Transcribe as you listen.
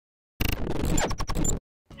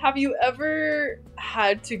Have you ever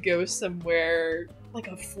had to go somewhere like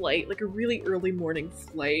a flight, like a really early morning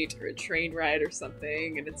flight or a train ride or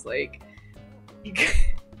something, and it's like you,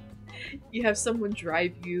 you have someone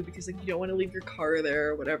drive you because like you don't want to leave your car there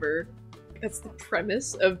or whatever. That's the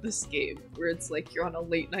premise of this game, where it's like you're on a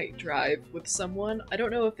late night drive with someone. I don't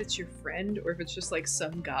know if it's your friend or if it's just like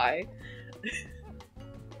some guy.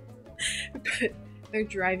 But they're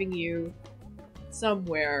driving you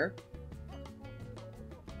somewhere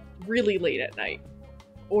really late at night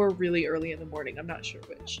or really early in the morning. I'm not sure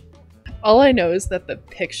which. All I know is that the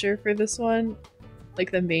picture for this one,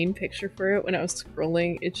 like the main picture for it, when I was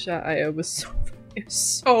scrolling itch.io was it was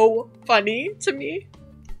so funny to me.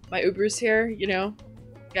 My Uber's here, you know,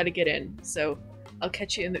 gotta get in, so I'll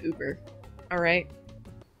catch you in the Uber. Alright?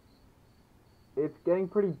 It's getting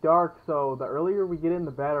pretty dark, so the earlier we get in,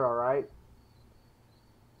 the better, alright?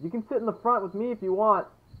 You can sit in the front with me if you want.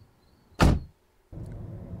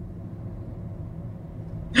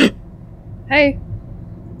 Hey!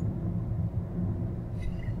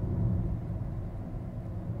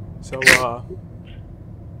 So, do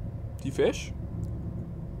you fish?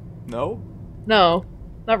 No? No,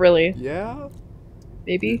 not really. Yeah?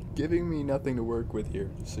 Maybe? Giving me nothing to work with here,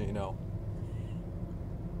 just so you know.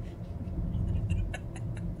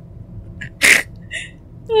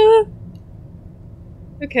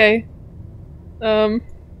 Okay.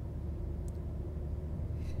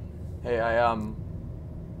 Hey,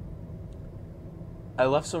 I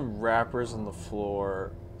left some wrappers on the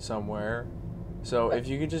floor somewhere. So if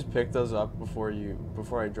you could just pick those up before I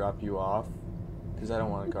drop you off, because I don't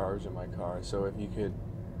want garbage in my car. So if you could,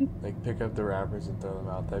 like, pick up the wrappers and throw them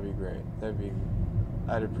out, that'd be great.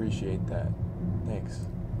 I'd appreciate that. Thanks.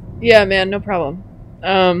 Yeah, man, no problem.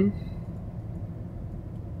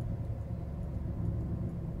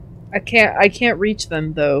 I can't reach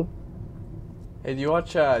them though. Hey, do you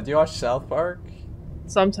watch South Park?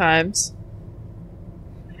 Sometimes.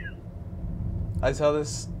 I saw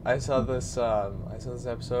this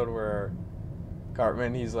episode where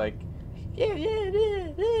Cartman, he's like,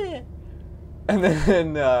 yeah, and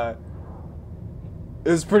then it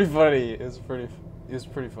was pretty funny. It was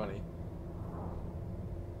pretty funny.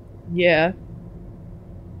 Yeah.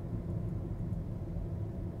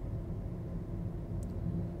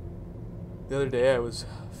 The other day I was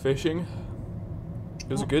fishing. It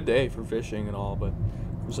was a good day for fishing and all, but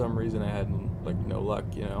for some reason I had like no luck,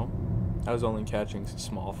 you know. I was only catching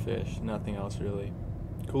small fish, nothing else really.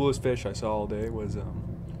 Coolest fish I saw all day was a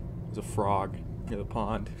frog near the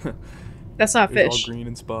pond. That's not It was fish. all green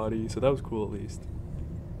and spotty, so that was cool at least.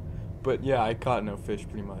 But yeah, I caught no fish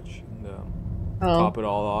pretty much. And top it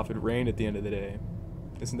all off, it rained at the end of the day.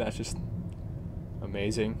 Isn't that just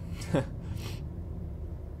amazing?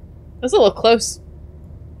 That's a little close,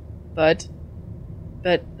 but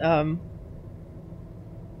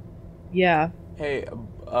yeah. Hey,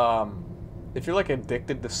 if you're like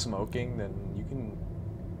addicted to smoking, then you can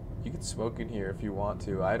smoke in here if you want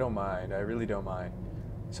to. I don't mind. I really don't mind.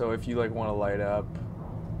 So if you like want to light up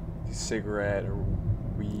a cigarette or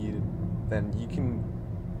weed, then you can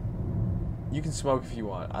smoke if you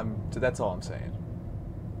want. That's all I'm saying.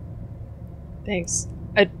 Thanks.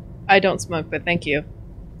 I don't smoke, but thank you.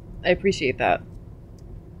 I appreciate that.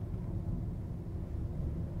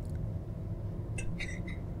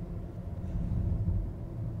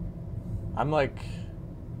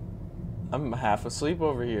 I'm half asleep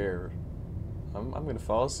over here. I'm gonna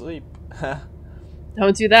fall asleep.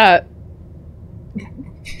 Don't do that.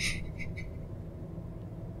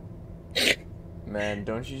 Man,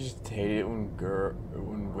 don't you just hate it when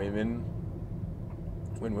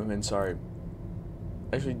women, sorry.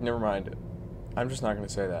 Actually, never mind. I'm just not gonna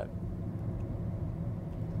say that.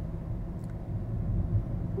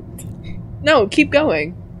 No, keep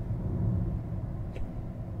going.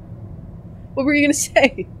 What were you gonna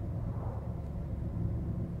say?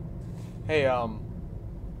 Hey,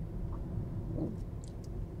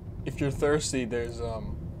 if you're thirsty, there's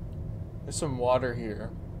some water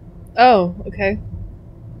here. Oh, okay.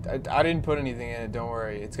 I didn't put anything in it, don't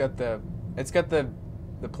worry. It's got the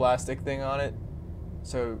plastic thing on it.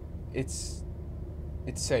 So it's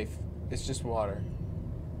safe. It's just water.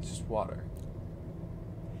 It's just water.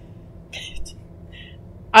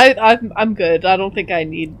 I'm good. I don't think I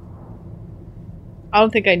need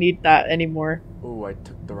that anymore. Ooh, I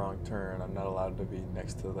took the wrong turn. I'm not allowed to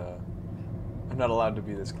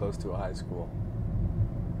be this close to a high school.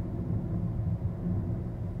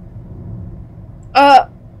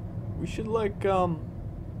 We should we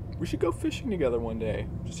should go fishing together one day.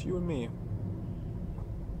 Just you and me.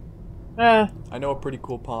 I know a pretty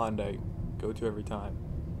cool pond I go to every time.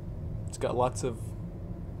 It's got lots of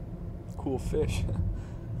cool fish.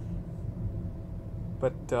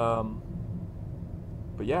 But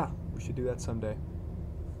yeah, we should do that someday.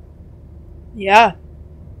 Yeah.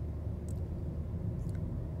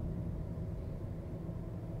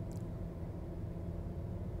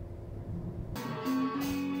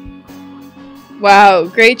 Wow,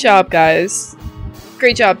 great job, guys.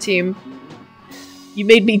 Great job, team. You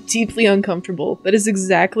made me deeply uncomfortable. That is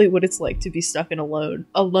exactly what it's like to be stuck in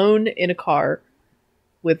alone in a car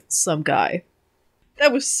with some guy.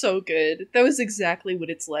 That was so good. That was exactly what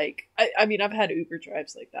it's like. I mean, I've had Uber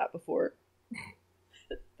drives like that before.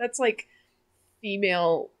 That's like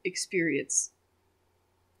female experience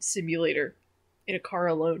simulator in a car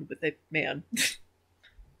alone with a man.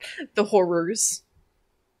 The horrors.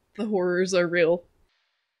 The horrors are real.